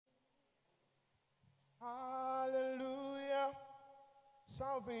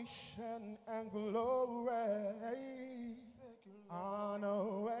salvation and glory,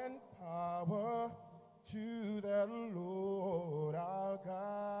 honor and power to the Lord our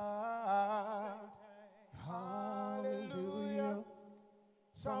God. Hallelujah.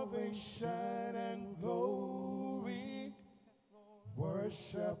 Salvation and glory,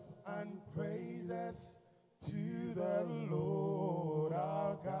 worship and praises to the Lord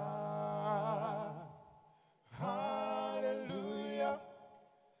our God. Hallelujah.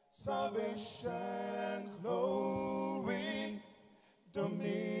 Salvation and glory,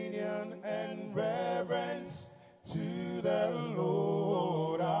 dominion and reverence to the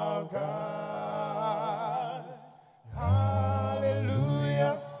Lord our God.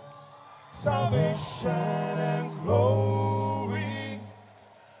 Hallelujah. Salvation and glory,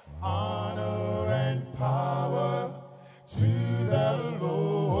 honor and power to the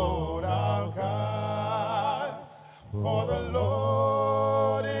Lord our God. For the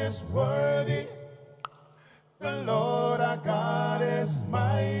Lord is worthy, the Lord our God is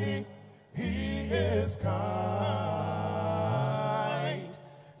mighty, He is kind,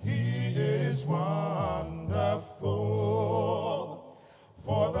 He is wonderful.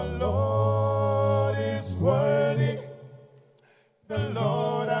 For the Lord is worthy, the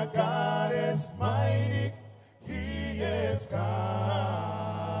Lord our God is mighty, He is kind,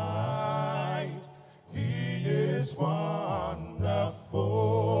 He is wonderful.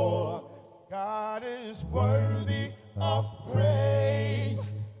 God is worthy of praise,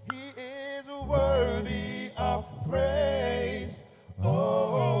 He is worthy of praise,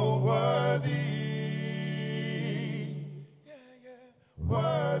 oh worthy,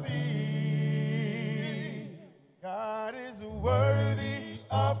 worthy. God is worthy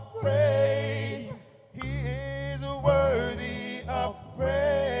of praise, He is worthy of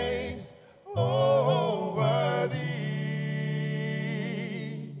praise, oh worthy,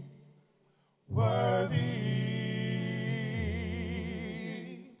 worthy,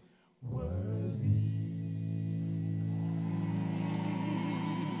 worthy.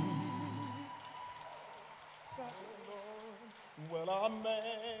 Well, amazing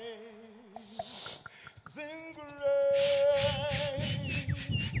grace,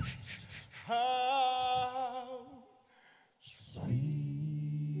 how sweet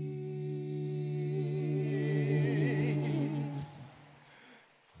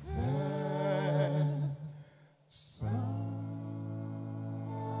the sound.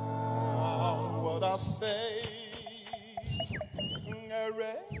 What I say, a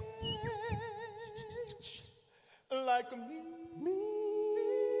wretch like me.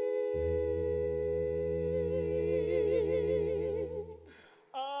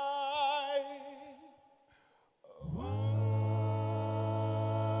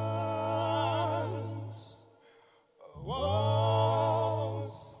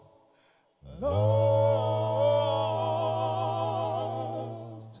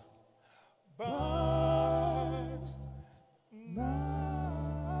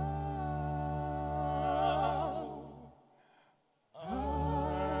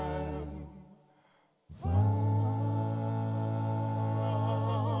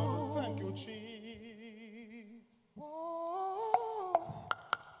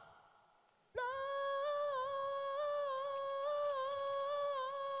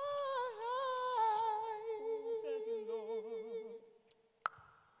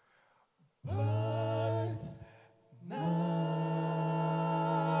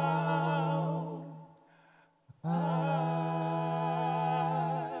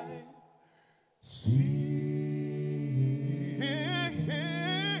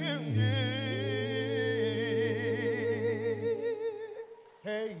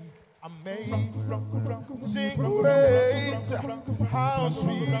 Hey, amazing grace, how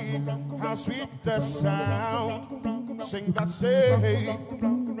sweet the sound. Sing that saved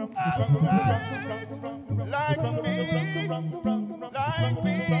like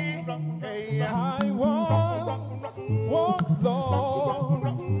me. Hey, I was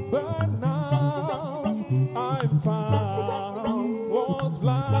lost, but now I'm found. Was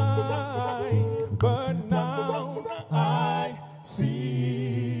blind, but now I see.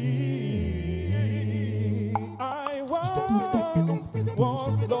 I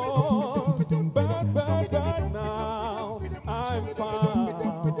was lost, but now I'm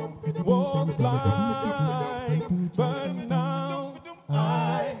found. Was blind, but now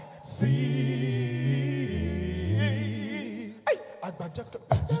I see.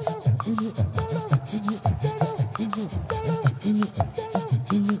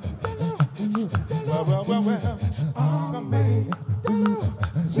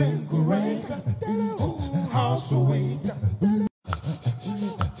 Amazing grace, how sweet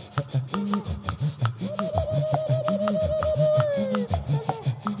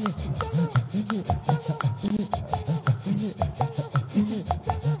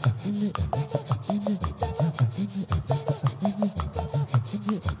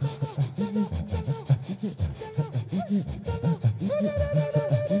Put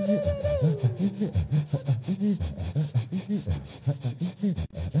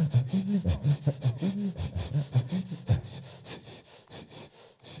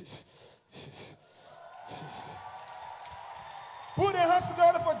your hands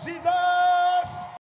together for Jesus.